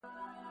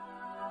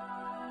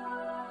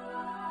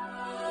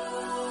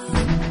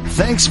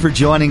Thanks for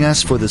joining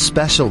us for the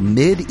special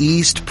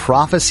Mid-East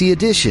Prophecy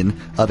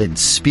edition of In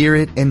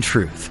Spirit and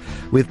Truth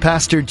with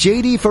Pastor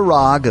J.D.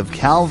 Farag of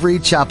Calvary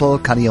Chapel,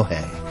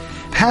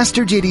 Kaneohe.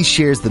 Pastor J.D.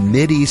 shares the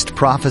Mid-East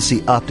Prophecy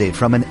update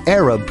from an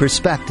Arab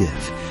perspective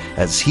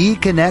as he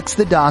connects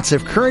the dots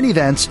of current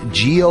events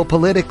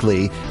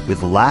geopolitically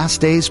with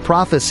last days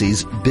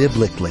prophecies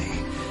biblically.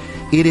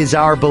 It is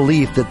our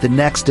belief that the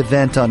next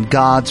event on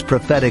God's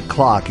prophetic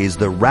clock is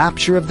the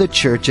rapture of the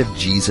Church of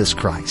Jesus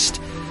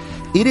Christ.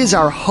 It is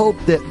our hope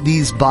that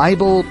these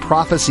Bible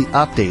prophecy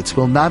updates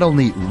will not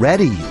only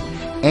ready you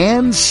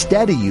and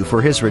steady you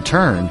for His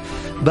return,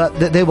 but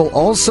that they will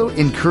also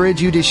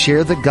encourage you to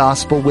share the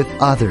gospel with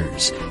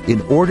others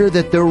in order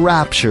that the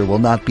rapture will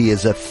not be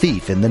as a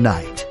thief in the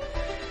night.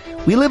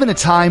 We live in a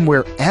time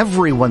where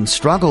everyone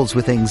struggles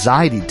with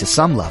anxiety to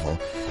some level.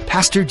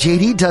 Pastor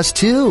J.D. does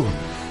too.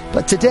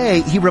 But today,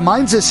 he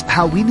reminds us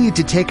how we need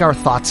to take our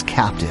thoughts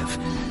captive.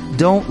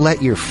 Don't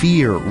let your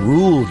fear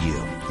rule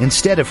you.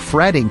 Instead of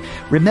fretting,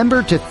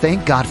 remember to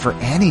thank God for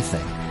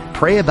anything.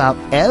 Pray about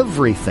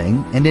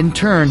everything, and in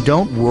turn,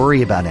 don't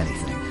worry about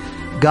anything.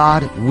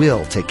 God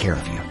will take care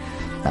of you.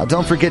 Now,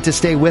 don't forget to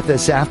stay with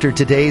us after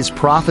today's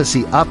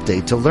prophecy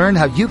update to learn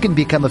how you can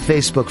become a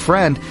Facebook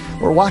friend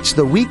or watch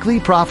the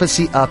weekly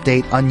prophecy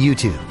update on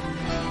YouTube.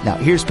 Now,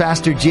 here's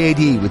Pastor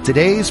J.D. with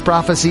today's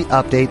prophecy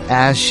update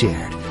as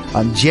shared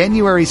on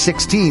January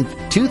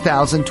 16th,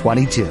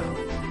 2022.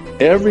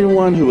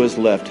 Everyone who has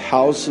left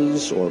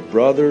houses or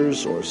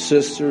brothers or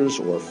sisters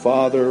or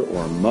father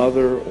or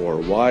mother or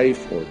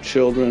wife or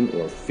children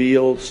or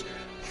fields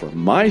for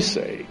my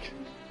sake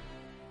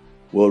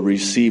will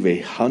receive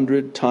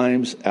 100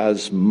 times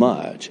as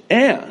much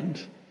and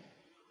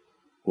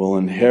will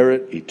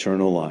inherit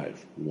eternal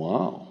life.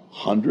 Wow,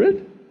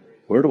 100?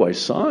 Where do I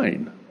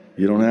sign?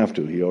 You don't have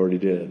to. He already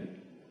did.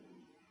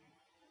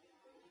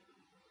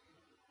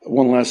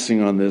 One last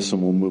thing on this,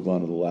 and we'll move on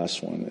to the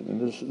last one.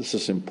 And this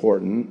is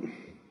important.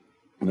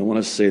 And I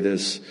want to say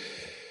this.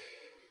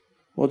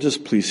 Well,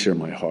 just please hear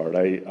my heart.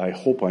 I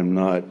hope I'm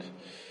not,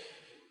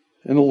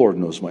 and the Lord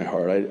knows my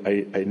heart.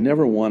 I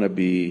never want to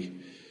be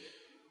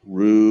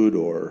rude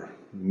or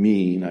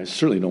mean. I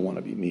certainly don't want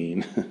to be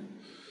mean.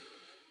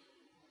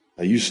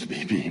 I used to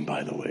be mean,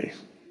 by the way.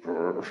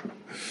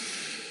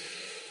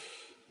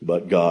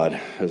 But God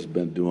has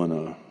been doing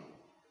a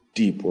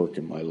deep work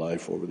in my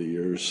life over the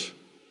years.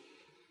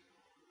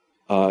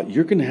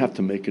 You're going to have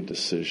to make a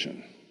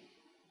decision.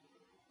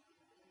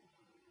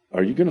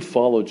 Are you going to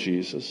follow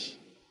Jesus?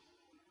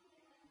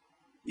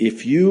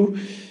 If you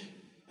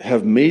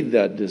have made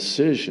that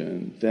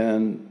decision,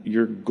 then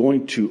you're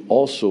going to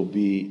also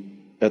be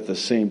at the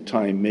same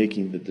time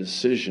making the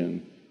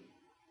decision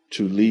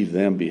to leave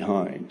them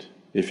behind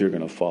if you're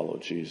going to follow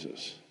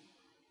Jesus.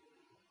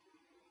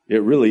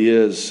 It really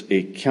is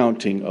a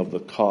counting of the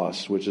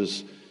cost, which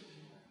is,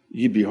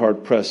 you'd be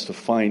hard-pressed to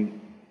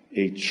find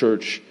a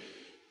church,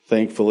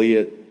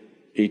 thankfully,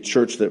 a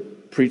church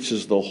that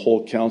preaches the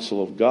whole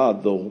counsel of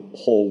God, the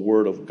whole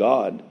Word of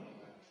God.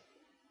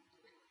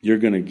 You're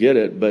going to get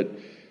it, but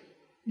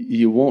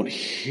you won't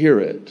hear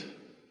it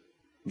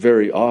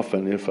very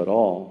often, if at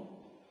all,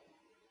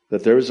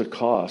 that there is a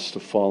cost to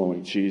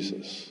following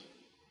Jesus.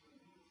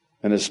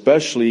 And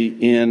especially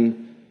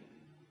in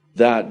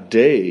that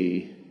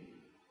day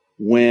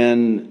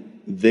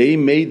when they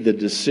made the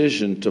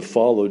decision to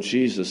follow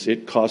Jesus,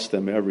 it cost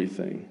them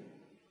everything.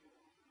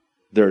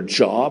 Their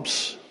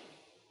jobs,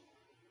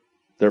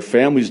 their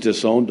families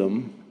disowned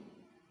them,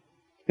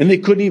 and they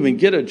couldn't even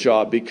get a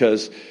job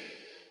because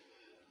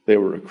they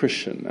were a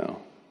Christian now.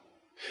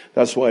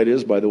 That's why it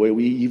is, by the way,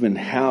 we even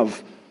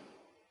have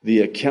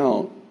the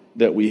account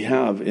that we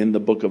have in the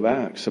book of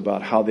Acts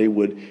about how they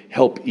would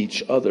help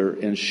each other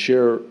and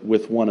share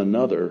with one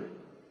another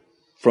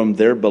from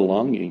their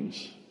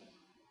belongings.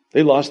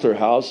 They lost their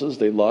houses,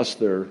 they lost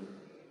their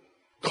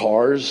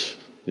cars.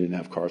 They didn't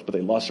have cars, but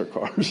they lost their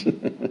cars.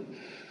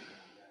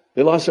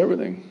 They lost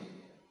everything.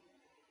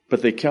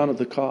 But they counted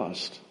the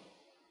cost,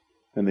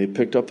 and they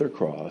picked up their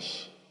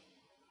cross,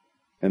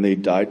 and they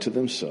died to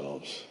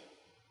themselves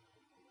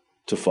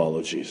to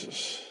follow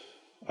Jesus.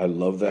 I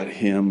love that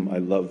hymn. I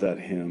love that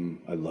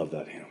hymn. I love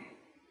that hymn.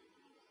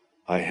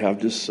 I have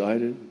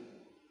decided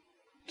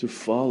to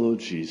follow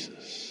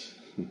Jesus.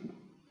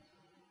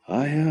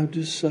 I have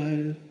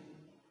decided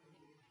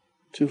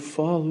to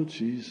follow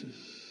Jesus.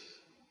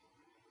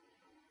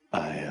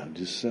 I have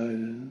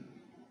decided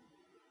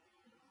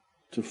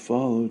to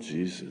follow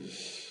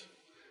Jesus.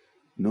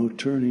 No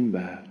turning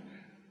back.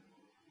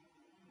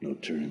 No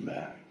turning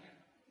back.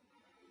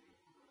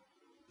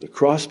 The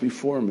cross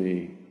before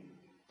me,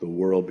 the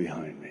world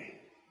behind me.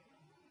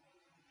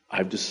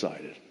 I've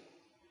decided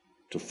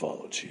to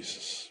follow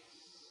Jesus.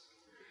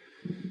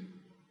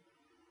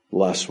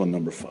 Last one,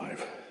 number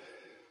 5.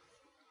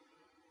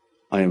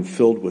 I am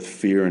filled with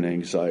fear and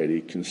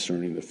anxiety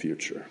concerning the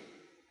future.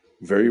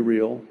 Very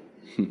real.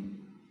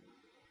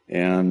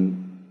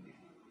 And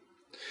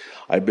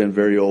I've been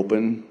very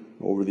open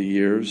over the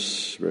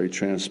years, very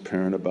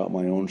transparent about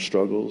my own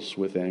struggles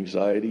with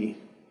anxiety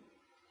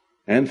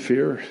and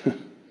fear.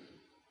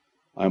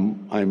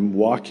 I'm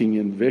walking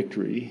in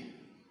victory.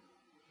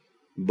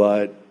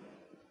 But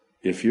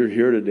if you're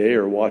here today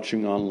or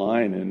watching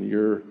online and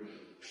you're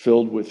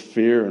filled with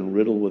fear and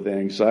riddled with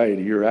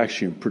anxiety, you're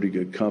actually in pretty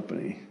good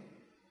company.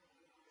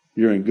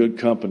 You're in good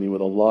company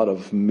with a lot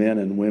of men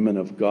and women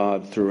of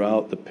God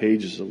throughout the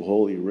pages of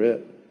Holy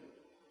Writ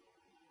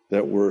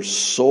that were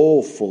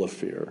so full of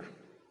fear,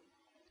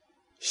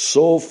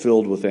 so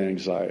filled with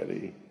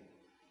anxiety.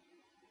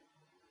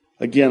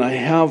 Again, I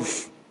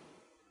have,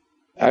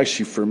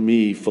 actually for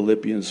me,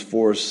 Philippians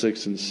 4,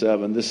 6, and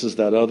 7. This is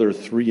that other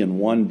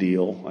 3-in-1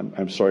 deal.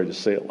 I'm sorry to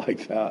say it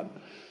like that.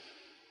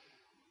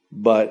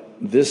 But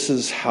this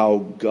is how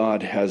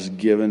God has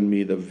given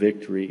me the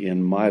victory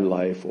in my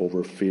life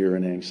over fear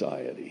and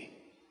anxiety.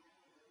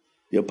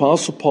 The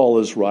Apostle Paul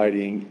is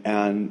writing,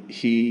 and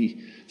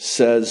he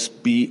says,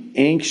 be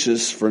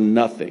anxious for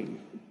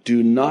nothing.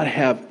 Do not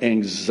have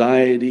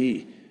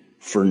anxiety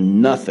for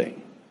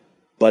nothing,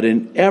 but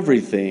in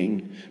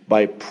everything,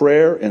 by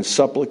prayer and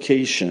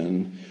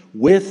supplication,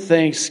 with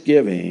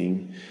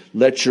thanksgiving,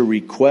 let your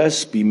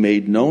requests be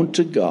made known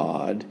to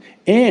God,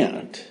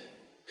 and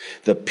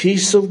the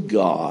peace of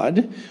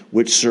God,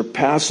 which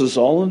surpasses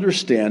all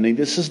understanding.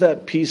 This is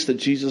that peace that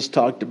Jesus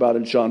talked about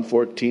in John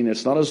 14.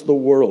 It's not as the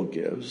world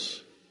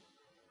gives.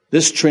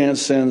 This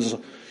transcends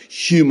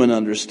human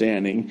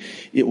understanding.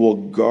 It will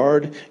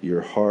guard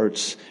your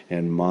hearts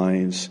and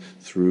minds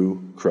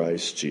through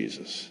Christ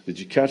Jesus. Did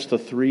you catch the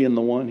 3 in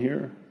the 1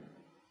 here?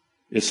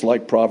 It's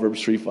like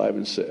Proverbs 3, 5,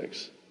 and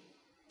 6.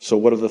 So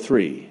what are the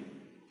 3?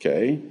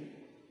 Okay.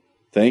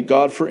 Thank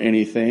God for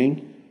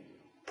anything.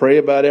 Pray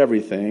about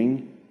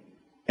everything.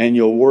 And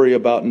you'll worry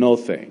about no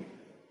thing.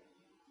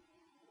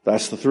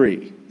 That's the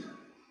 3.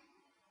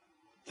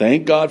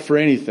 Thank God for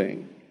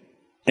anything.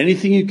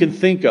 Anything you can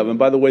think of. And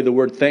by the way, the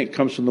word thank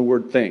comes from the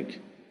word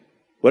think.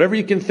 Whatever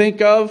you can think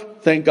of,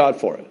 thank God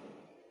for it.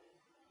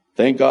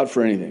 Thank God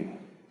for anything.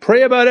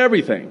 Pray about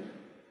everything.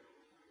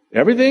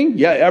 Everything?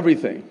 Yeah,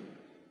 everything.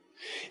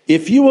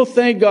 If you will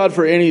thank God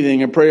for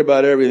anything and pray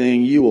about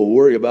everything, you will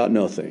worry about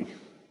nothing.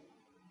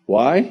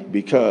 Why?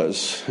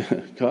 Because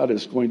God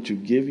is going to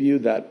give you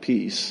that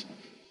peace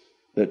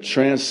that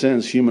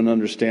transcends human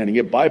understanding.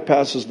 It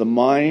bypasses the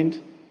mind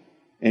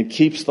and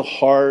keeps the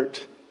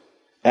heart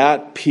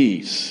at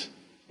peace.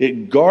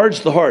 It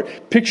guards the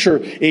heart. Picture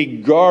a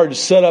guard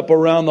set up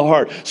around the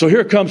heart. So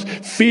here comes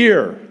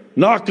fear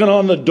knocking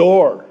on the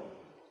door.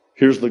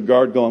 Here's the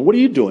guard going, what are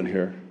you doing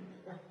here?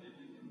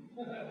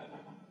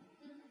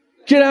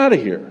 Get out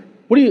of here.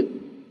 Well,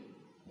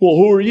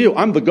 who are you?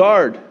 I'm the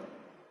guard.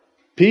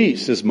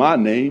 Peace is my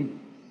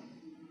name.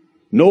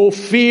 No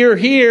fear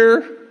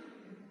here.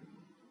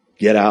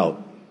 Get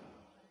out.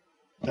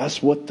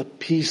 That's what the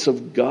peace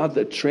of God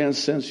that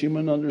transcends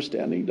human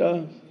understanding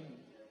does.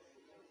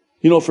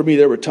 You know, for me,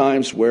 there were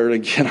times where,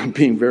 again, I'm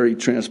being very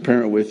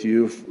transparent with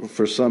you.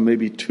 For some,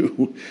 maybe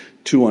too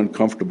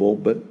uncomfortable,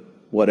 but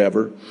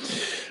whatever.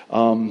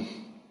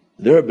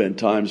 There have been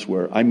times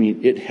where,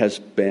 it has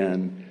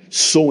been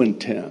so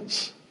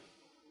intense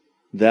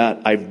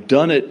that I've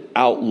done it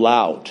out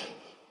loud,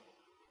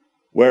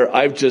 where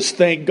I've just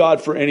thanked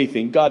God for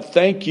anything. God,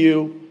 thank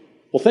you.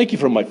 Well, thank you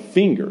for my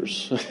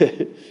fingers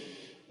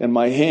and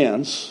my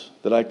hands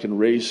that I can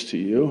raise to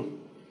you.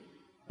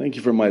 Thank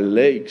you for my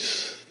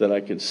legs that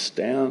I can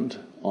stand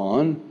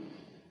on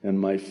and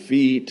my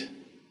feet.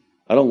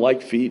 I don't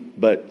like feet,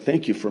 but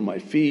thank you for my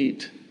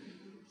feet.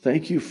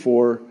 Thank you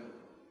for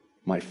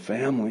my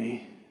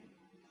family.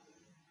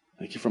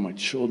 Thank you for my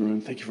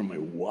children. Thank you for my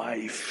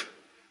wife.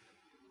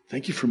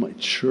 Thank you for my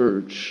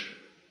church.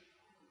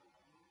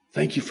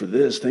 Thank you for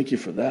this. Thank you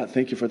for that.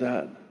 Thank you for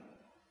that.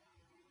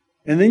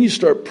 And then you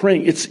start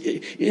praying. It's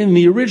in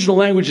the original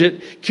language,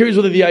 it carries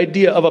with it the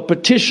idea of a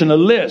petition, a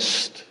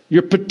list.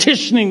 You're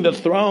petitioning the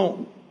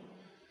throne.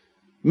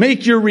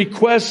 Make your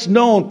requests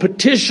known.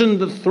 Petition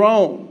the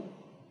throne.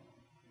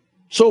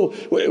 So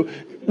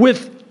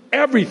with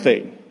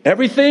everything.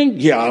 Everything?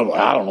 Yeah,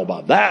 I don't know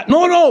about that.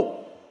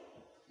 No.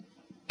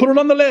 Put it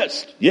on the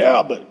list.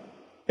 Yeah, but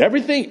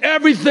everything?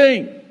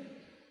 Everything.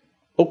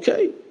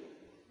 Okay.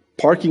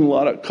 Parking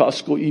lot at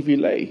Costco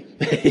Evile.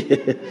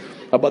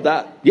 How about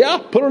that? Yeah,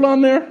 put it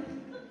on there.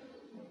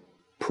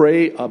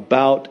 Pray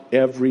about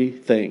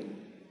everything.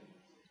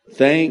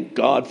 Thank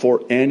God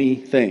for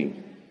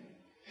anything.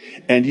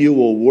 And you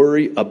will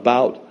worry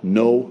about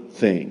no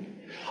thing.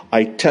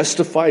 I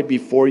testify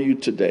before you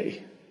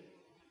today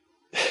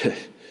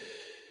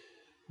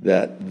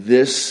that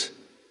this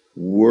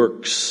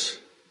works,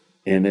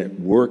 and it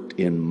worked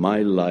in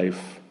my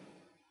life.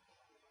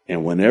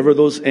 And whenever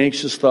those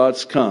anxious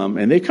thoughts come,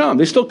 and they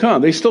still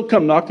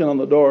come knocking on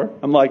the door.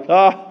 I'm like,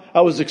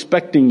 I was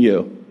expecting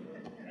you.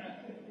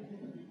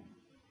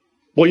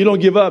 Well, you don't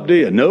give up, do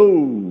you?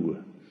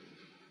 No.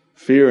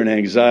 Fear and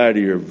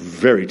anxiety are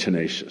very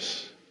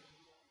tenacious.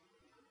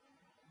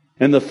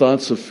 And the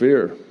thoughts of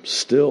fear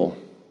still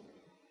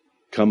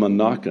come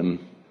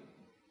a-knocking.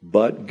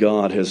 But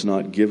God has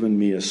not given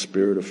me a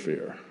spirit of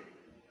fear.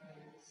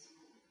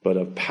 but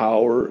of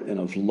power and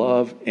of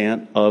love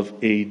and of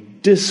a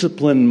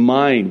disciplined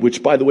mind,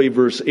 which, by the way,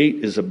 verse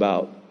 8 is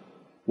about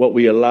what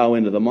we allow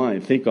into the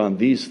mind. Think on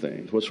these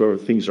things, whatsoever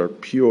things are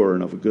pure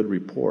and of a good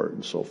report,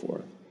 and so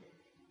forth.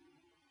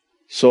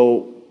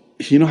 So,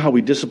 you know how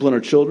we discipline our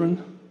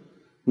children?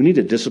 We need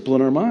to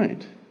discipline our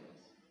mind.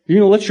 You're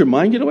going to let your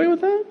mind get away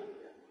with that?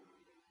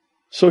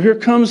 So here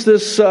comes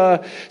this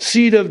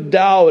seed of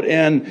doubt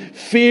and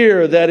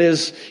fear that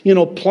is,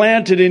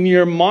 planted in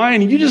your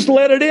mind. You just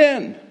let it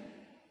in.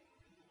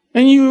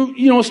 And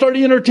you start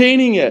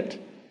entertaining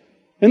it.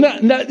 And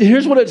that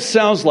here's what it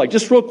sounds like.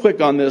 Just real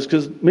quick on this,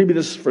 because maybe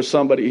this is for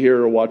somebody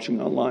here or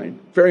watching online.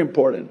 Very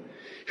important.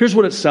 Here's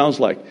what it sounds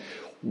like.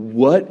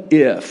 What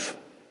if?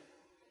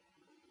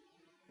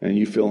 And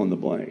you fill in the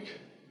blank.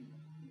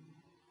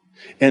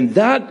 And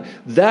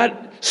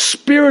that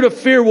spirit of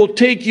fear will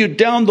take you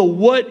down the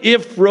what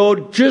if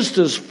road just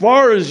as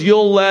far as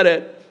you'll let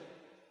it.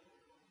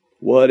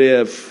 What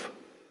if?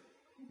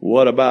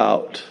 What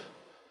about?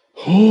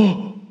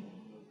 Oh,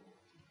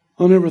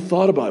 I never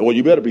thought about it. Well,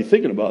 you better be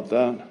thinking about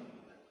that.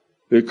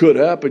 It could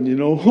happen,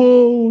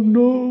 Oh,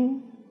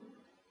 no.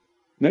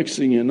 Next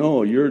thing you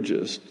know,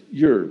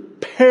 you're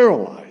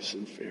paralyzed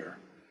in fear.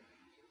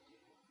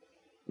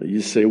 But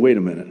you say, wait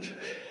a minute.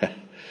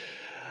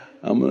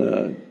 I'm going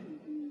to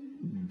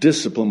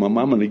discipline my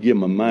mind. I'm going to give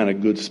my mind a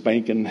good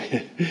spanking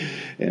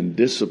and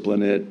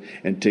discipline it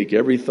and take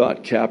every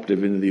thought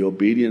captive into the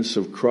obedience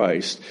of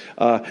Christ.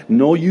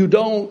 No, you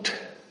don't.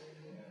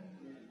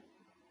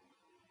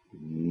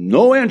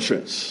 No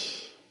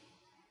entrance.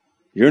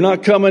 You're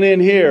not coming in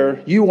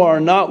here. You are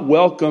not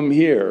welcome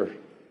here,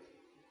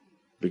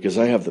 because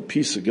I have the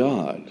peace of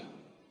God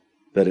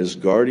that is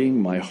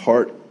guarding my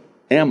heart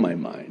and my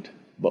mind,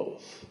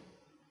 both.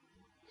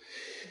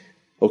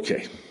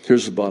 Okay,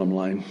 here's the bottom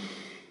line.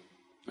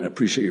 I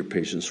appreciate your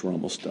patience. We're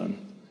almost done.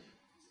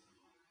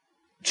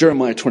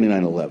 Jeremiah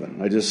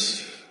 29:11. I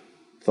just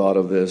thought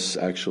of this,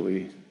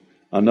 actually.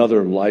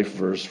 Another life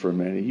verse for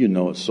many. You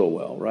know it so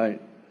well,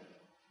 right?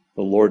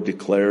 The Lord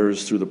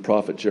declares through the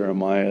prophet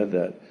Jeremiah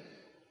that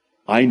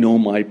I know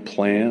my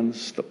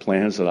plans, the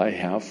plans that I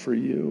have for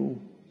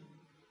you.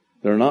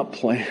 They're not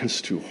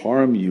plans to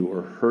harm you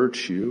or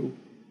hurt you,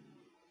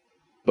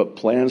 but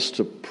plans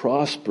to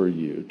prosper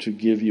you, to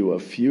give you a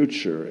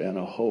future and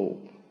a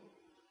hope.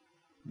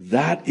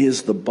 That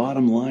is the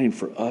bottom line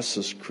for us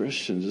as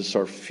Christians. It's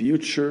our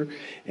future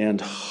and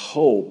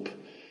hope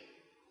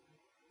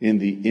in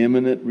the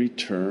imminent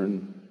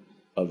return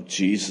of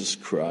Jesus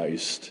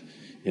Christ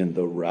in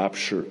the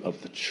rapture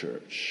of the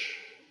church.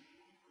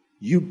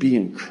 You be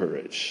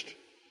encouraged.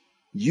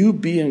 You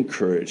be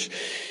encouraged.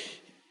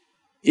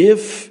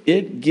 If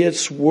it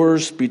gets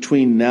worse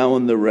between now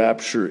and the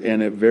rapture,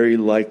 and it very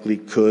likely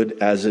could,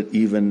 as it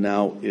even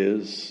now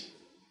is,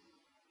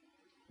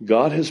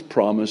 God has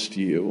promised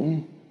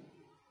you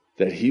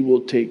that He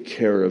will take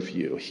care of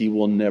you. He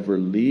will never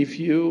leave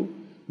you,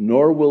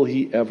 nor will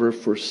He ever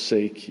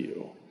forsake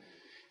you.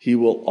 He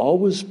will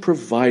always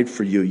provide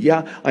for you.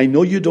 Yeah, I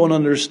know you don't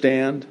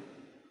understand.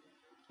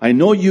 I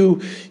know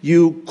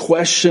you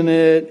question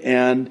it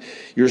and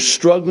you're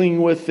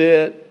struggling with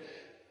it.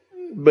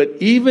 But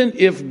even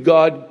if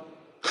God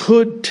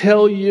could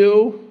tell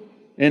you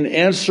and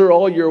answer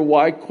all your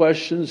why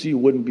questions, you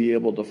wouldn't be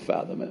able to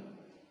fathom it.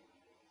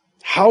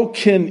 How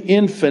can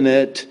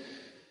infinite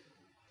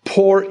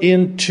pour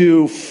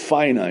into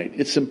finite?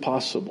 It's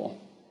impossible.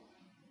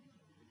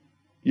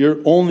 You're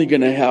only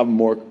going to have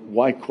more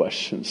why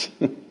questions.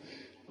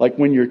 Like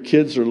when your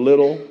kids are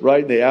little,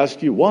 right? They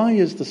ask you, why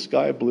is the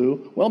sky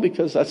blue? Well,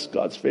 because that's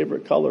God's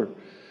favorite color.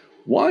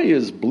 Why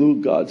is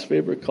blue God's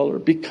favorite color?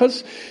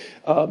 Because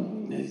why?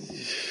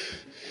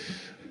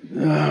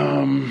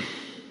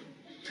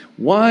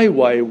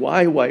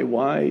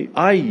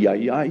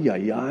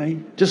 Ay.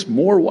 Just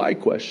more why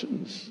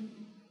questions.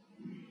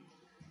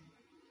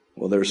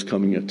 Well, there's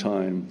coming a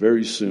time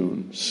very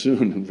soon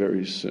and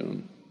very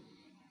soon.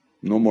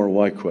 No more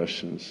why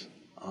questions.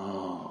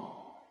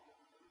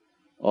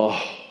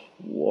 Oh,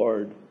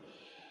 Lord,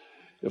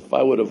 if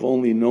I would have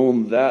only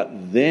known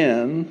that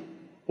then,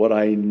 what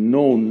I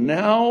know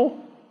now,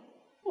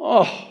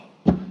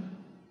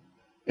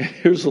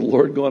 here's the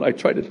Lord going, I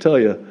tried to tell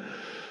you.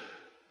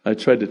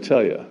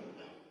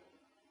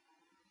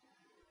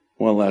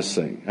 One last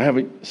thing. I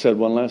haven't said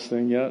one last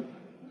thing yet?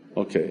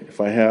 Okay,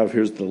 if I have,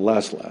 here's the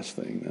last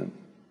thing then.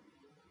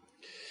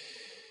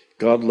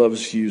 God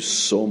loves you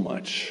so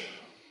much.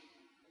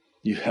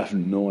 You have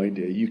no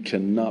idea. You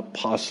cannot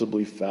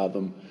possibly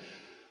fathom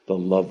the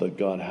love that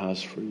God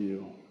has for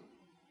you.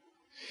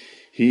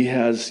 He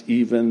has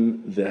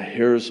even the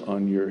hairs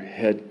on your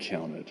head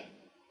counted.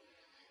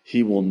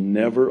 He will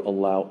never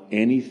allow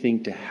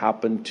anything to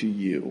happen to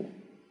you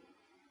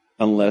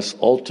unless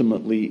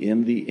ultimately,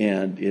 in the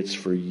end, it's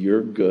for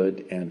your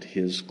good and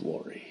His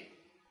glory.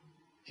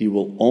 He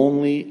will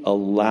only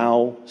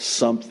allow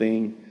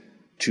something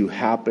to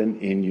happen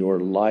in your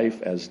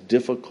life, as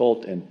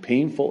difficult and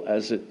painful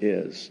as it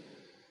is,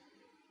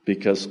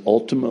 because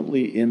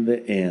ultimately, in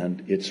the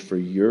end, it's for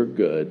your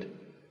good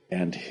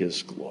and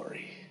His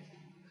glory.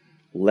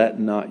 Let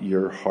not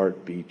your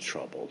heart be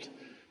troubled.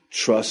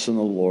 Trust in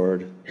the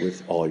Lord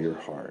with all your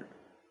heart.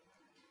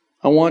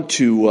 I want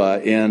to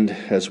end,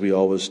 as we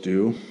always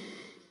do,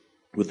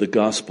 with the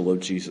gospel of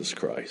Jesus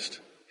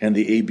Christ and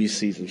the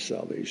ABCs of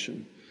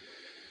salvation.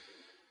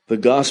 The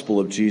gospel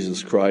of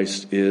Jesus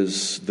Christ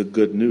is the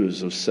good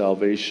news of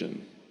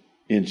salvation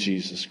in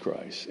Jesus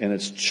Christ. And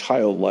it's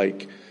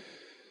childlike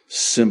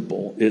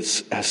simple.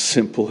 It's as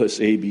simple as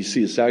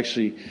ABC. It's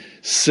actually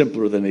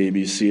simpler than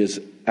ABC. It's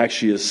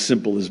actually as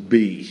simple as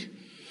B.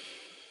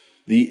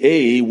 The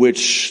A,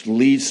 which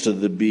leads to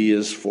the B,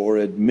 is for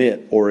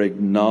admit or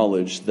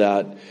acknowledge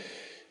that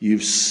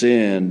you've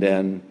sinned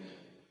and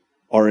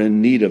are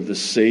in need of the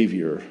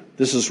Savior.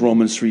 This is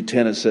Romans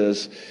 3:10. It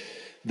says,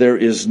 there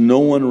is no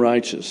one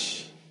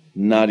righteous,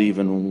 not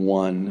even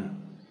one.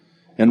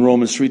 And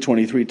Romans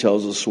 3:23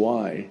 tells us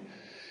why.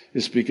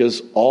 It's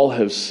because all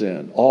have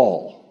sinned.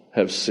 All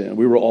have sinned.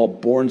 We were all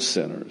born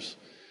sinners,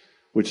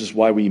 which is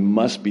why we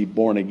must be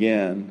born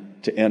again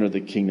to enter the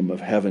kingdom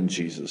of heaven,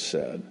 Jesus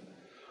said.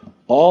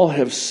 All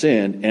have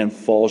sinned and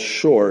fall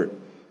short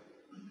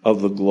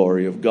of the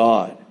glory of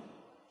God.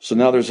 So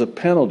now there's a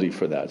penalty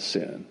for that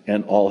sin,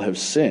 and all have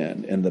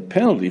sinned, and the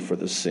penalty for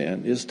the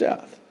sin is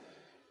death.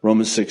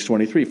 Romans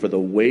 6:23, for the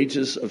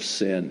wages of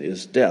sin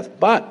is death.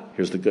 But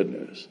here's the good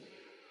news.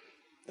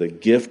 The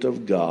gift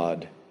of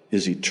God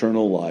is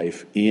eternal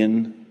life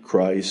in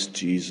Christ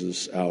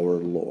Jesus our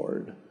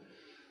Lord.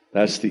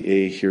 That's the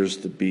A, here's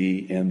the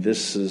B, and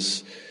this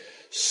is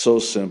so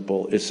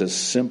simple. It's as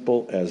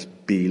simple as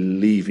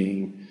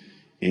believing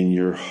in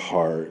your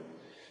heart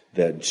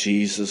that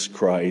Jesus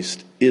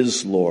Christ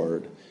is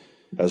Lord.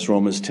 As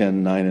Romans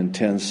 10:9 and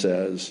 10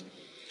 says,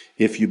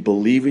 if you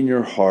believe in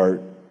your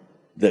heart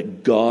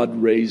that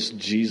God raised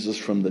Jesus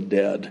from the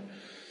dead,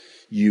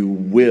 you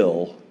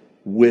will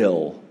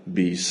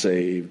be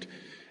saved.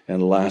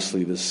 And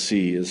lastly, the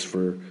C is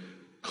for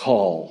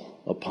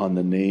call upon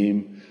the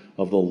name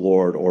of the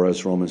Lord, or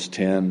as Romans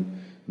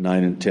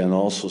 10:9 and 10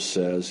 also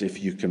says,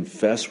 if you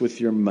confess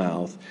with your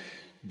mouth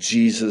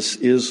Jesus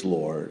is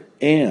Lord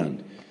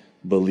and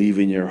believe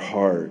in your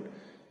heart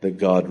that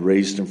God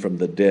raised him from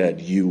the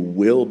dead, you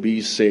will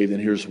be saved.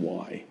 And here's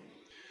why.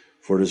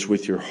 For it is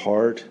with your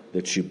heart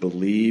that you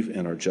believe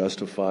and are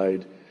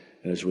justified,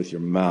 and it is with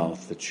your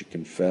mouth that you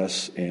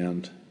confess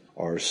and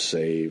are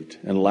saved.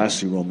 And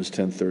lastly, Romans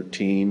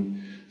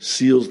 10:13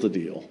 seals the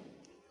deal.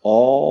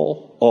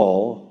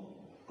 All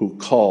who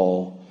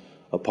call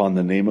upon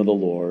the name of the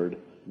Lord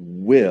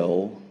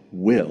will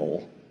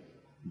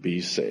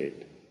be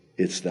saved.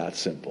 It's that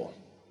simple.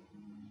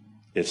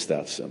 It's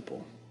that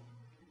simple.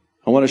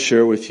 I want to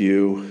share with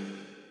you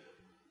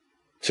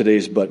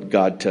today's But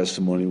God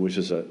testimony, which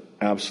is an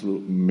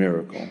absolute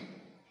miracle.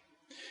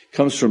 It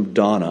comes from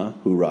Donna,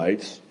 who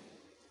writes,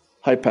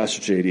 hi,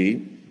 Pastor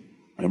JD.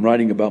 I'm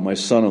writing about my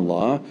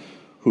son-in-law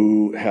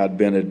who had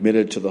been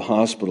admitted to the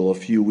hospital a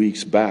few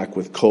weeks back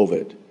with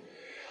COVID.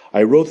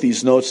 I wrote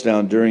these notes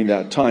down during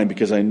that time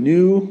because I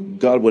knew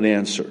God would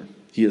answer.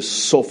 He is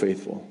so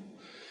faithful.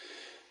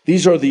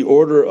 These are the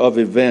order of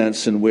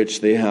events in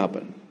which they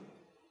happen.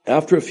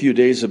 After a few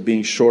days of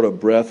being short of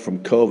breath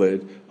from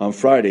COVID, on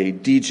Friday,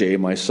 DJ,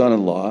 my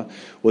son-in-law,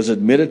 was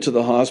admitted to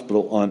the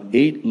hospital on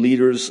 8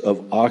 liters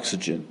of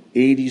oxygen,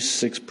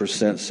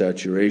 86%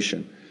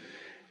 saturation.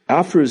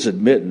 After his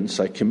admittance,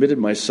 I committed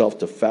myself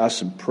to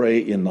fast and pray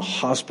in the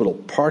hospital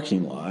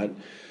parking lot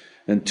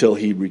until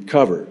he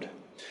recovered.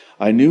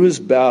 I knew his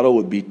battle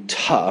would be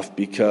tough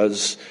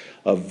because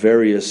of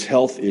various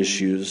health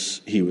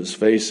issues he was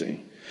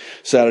facing.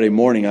 Saturday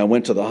morning, I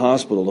went to the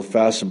hospital to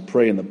fast and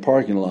pray in the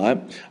parking lot.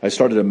 I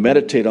started to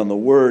meditate on the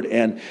Word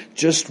and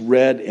just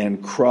read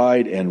and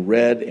cried and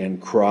read and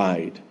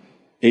cried.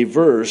 A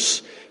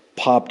verse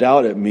popped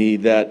out at me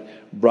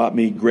that brought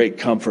me great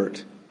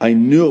comfort. I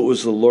knew it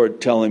was the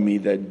Lord telling me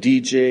that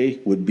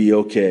DJ would be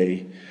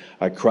okay.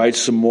 I cried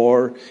some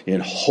more in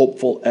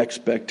hopeful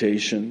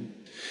expectation.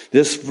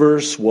 This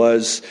verse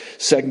was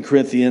 2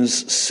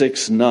 Corinthians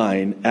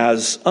 6:9,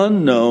 as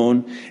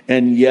unknown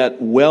and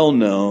yet well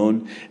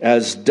known,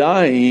 as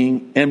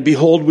dying and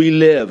behold we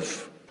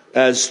live,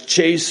 as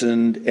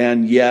chastened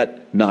and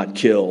yet not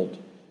killed.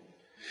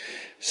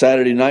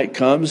 Saturday night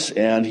comes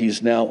and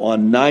he's now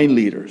on 9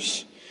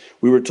 liters.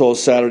 We were told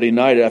Saturday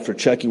night after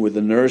checking with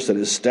the nurse that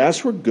his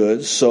stats were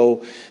good,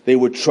 so they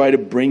would try to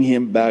bring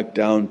him back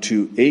down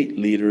to 8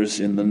 liters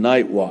in the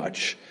night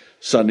watch.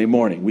 Sunday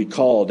morning, we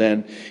called,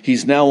 and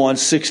he's now on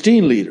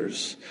 16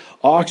 liters.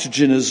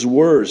 Oxygen is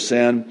worse,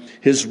 and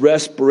his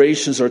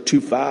respirations are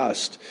too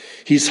fast.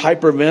 He's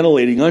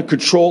hyperventilating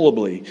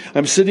uncontrollably.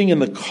 I'm sitting in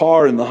the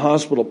car in the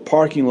hospital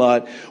parking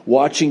lot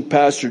watching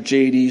Pastor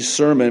JD's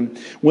sermon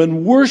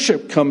when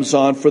worship comes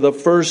on for the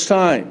first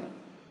time.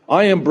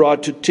 I am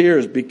brought to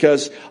tears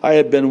because I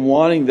have been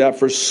wanting that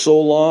for so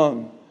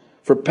long,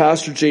 for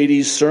Pastor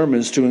JD's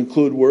sermons to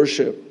include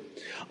worship.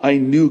 I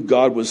knew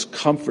God was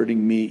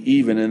comforting me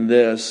even in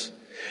this.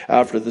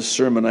 After the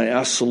sermon, I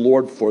asked the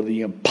Lord for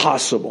the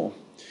impossible.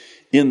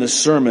 In the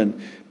sermon,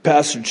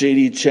 Pastor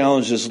JD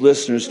challenged his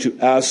listeners to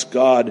ask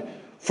God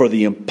for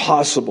the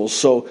impossible.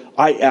 So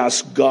I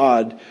asked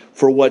God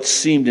for what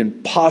seemed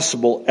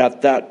impossible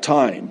at that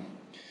time,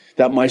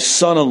 that my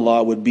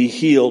son-in-law would be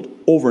healed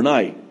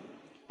overnight.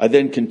 I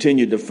then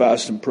continued to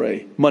fast and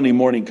pray. Monday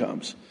morning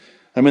comes.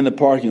 I'm in the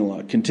parking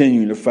lot,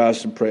 continuing to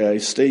fast and pray. I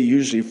stay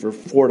usually for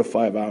 4 to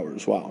 5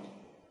 hours. Wow.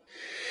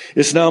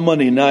 It's now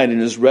Monday night, and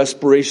his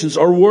respirations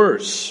are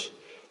worse.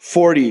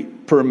 40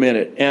 per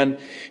minute. And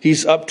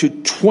he's up to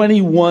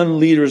 21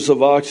 liters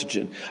of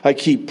oxygen. I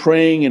keep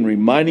praying and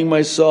reminding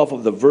myself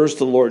of the verse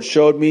the Lord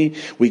showed me.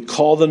 We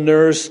call the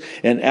nurse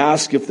and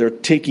ask if they're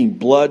taking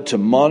blood to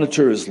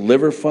monitor his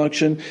liver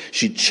function.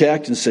 She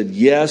checked and said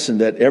yes, and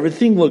that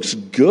everything looks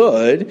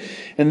good,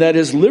 and that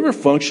his liver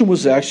function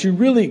was actually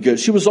really good.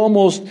 She was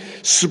almost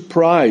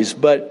surprised,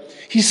 but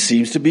he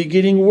seems to be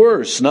getting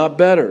worse, not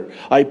better.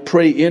 I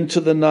pray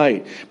into the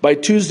night. By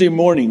Tuesday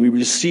morning, we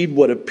received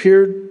what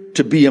appeared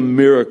to be a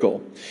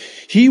miracle.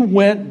 He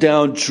went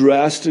down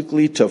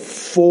drastically to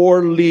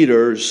 4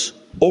 liters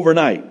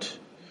overnight,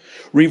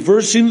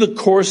 reversing the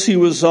course he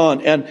was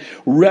on, and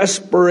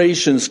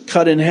respirations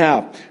cut in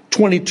half,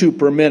 22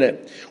 per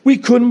minute. We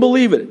couldn't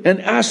believe it and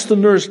asked the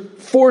nurse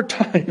 4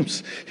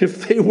 times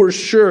if they were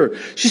sure.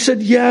 She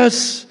said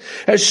yes,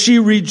 as she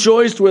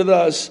rejoiced with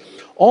us,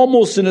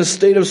 almost in a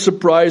state of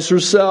surprise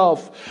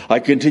herself. I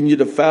continued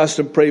to fast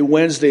and pray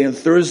Wednesday and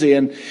Thursday,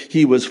 and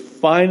he was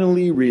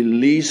finally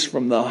released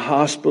from the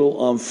hospital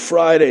on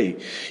Friday.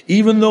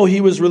 Even though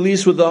he was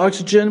released with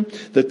oxygen,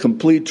 the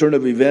complete turn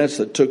of events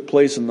that took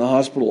place in the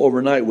hospital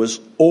overnight was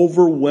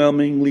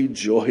overwhelmingly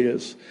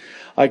joyous.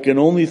 I can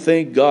only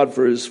thank God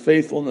for his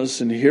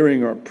faithfulness in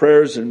hearing our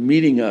prayers and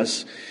meeting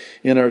us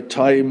in our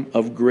time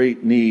of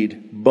great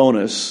need.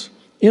 Bonus,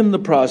 in the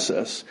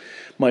process,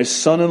 my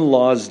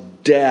son-in-law's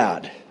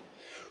dad,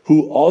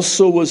 who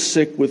also was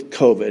sick with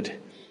COVID,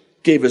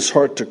 gave his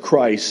heart to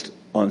Christ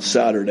on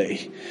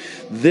Saturday.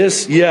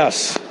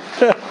 Yes.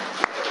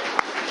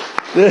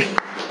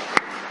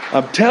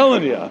 I'm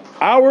telling you,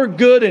 our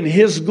good and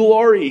his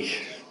glory.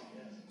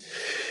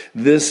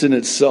 This in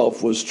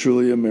itself was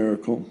truly a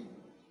miracle.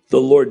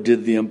 The Lord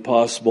did the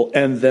impossible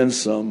and then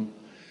some.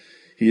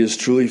 He is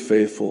truly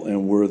faithful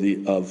and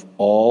worthy of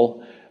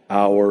all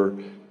our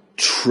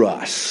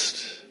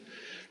trust.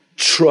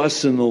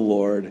 Trust in the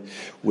Lord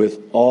with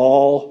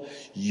all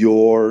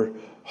your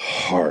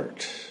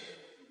heart.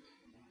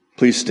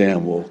 Please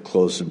stand. We'll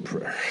close in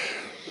prayer.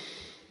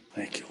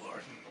 Thank you,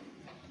 Lord.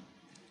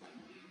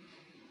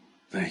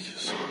 Thank you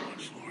so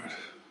much, Lord.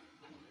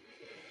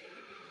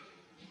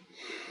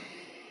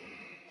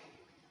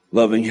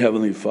 Loving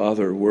Heavenly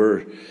Father,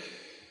 we're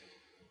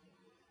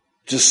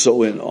just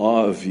so in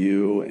awe of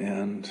you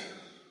and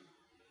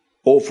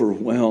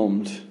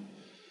overwhelmed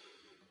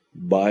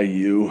by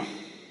you.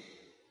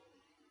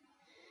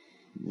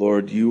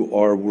 Lord, you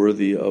are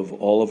worthy of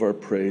all of our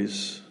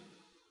praise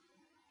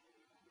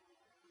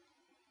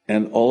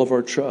and all of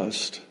our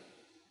trust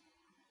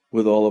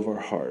with all of our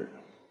heart.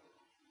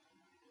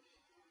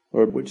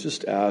 Lord, we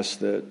just ask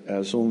that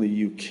as only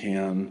you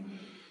can,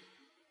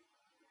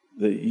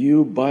 that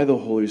you, by the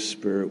Holy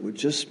Spirit, would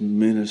just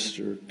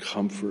minister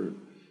comfort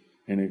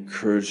and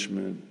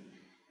encouragement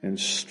and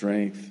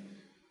strength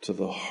to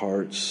the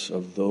hearts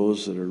of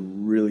those that are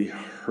really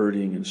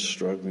hurting and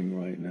struggling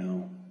right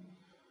now.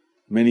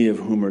 Many of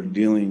whom are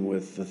dealing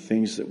with the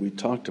things that we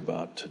talked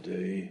about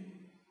today.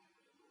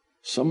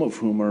 Some of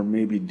whom are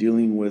maybe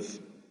dealing with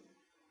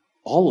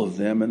all of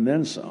them and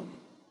then some.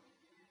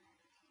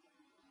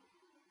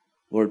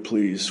 Lord,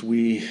 please,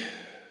 we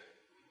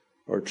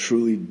are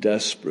truly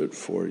desperate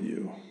for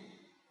you.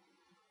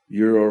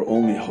 You're our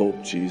only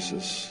hope,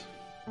 Jesus.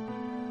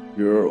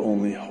 You're our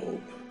only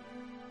hope.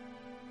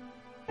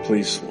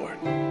 Please, Lord.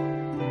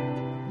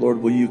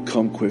 Lord, will you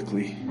come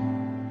quickly?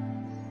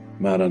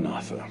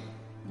 Maranatha.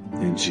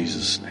 In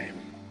Jesus' name,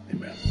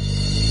 amen.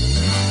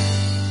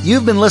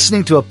 You've been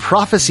listening to a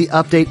prophecy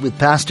update with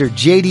Pastor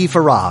J.D.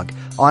 Farag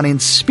on In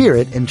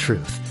Spirit and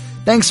Truth.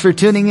 Thanks for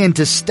tuning in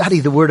to study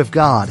the Word of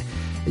God.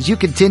 As you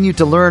continue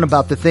to learn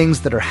about the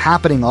things that are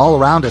happening all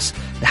around us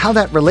and how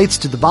that relates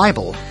to the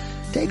Bible,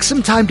 take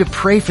some time to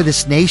pray for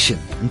this nation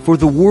and for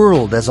the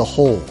world as a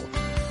whole.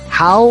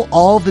 How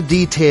all the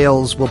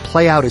details will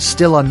play out is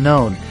still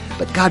unknown,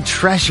 but God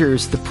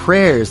treasures the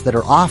prayers that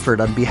are offered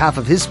on behalf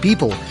of His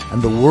people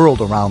and the world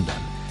around them.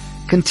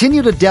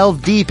 Continue to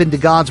delve deep into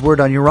God's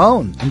Word on your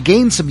own and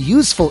gain some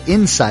useful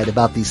insight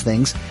about these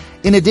things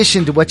in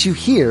addition to what you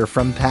hear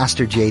from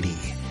Pastor J.D.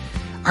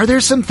 Are there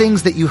some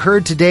things that you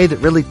heard today that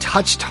really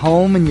touched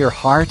home in your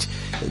heart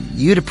that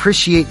you'd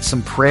appreciate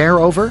some prayer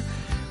over?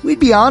 We'd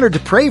be honored to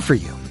pray for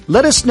you.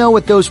 Let us know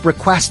what those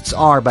requests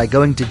are by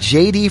going to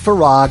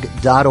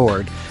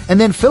jdfarag.org and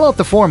then fill out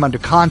the form under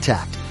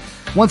Contact.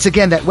 Once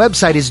again, that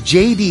website is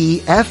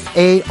jdfarag.org.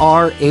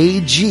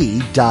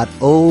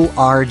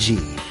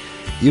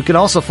 You can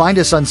also find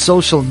us on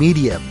social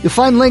media. You'll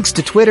find links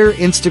to Twitter,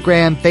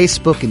 Instagram,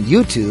 Facebook, and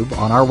YouTube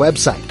on our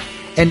website.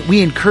 And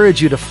we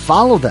encourage you to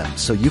follow them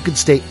so you can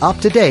stay up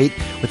to date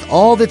with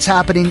all that's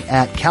happening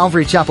at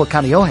Calvary Chapel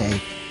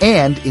Kaneohe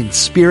and In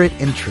Spirit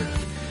and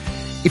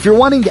Truth. If you're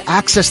wanting to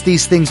access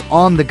these things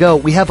on the go,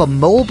 we have a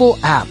mobile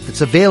app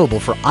that's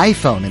available for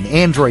iPhone and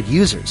Android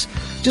users.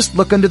 Just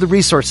look under the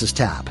Resources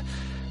tab.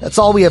 That's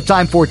all we have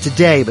time for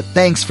today, but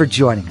thanks for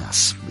joining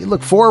us. We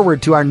look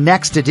forward to our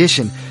next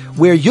edition,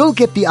 where you'll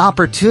get the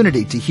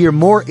opportunity to hear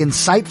more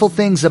insightful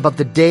things about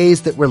the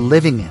days that we're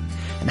living in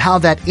and how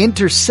that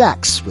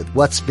intersects with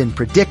what's been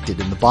predicted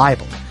in the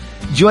Bible.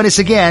 Join us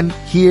again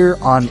here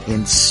on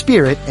In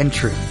Spirit and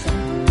Truth.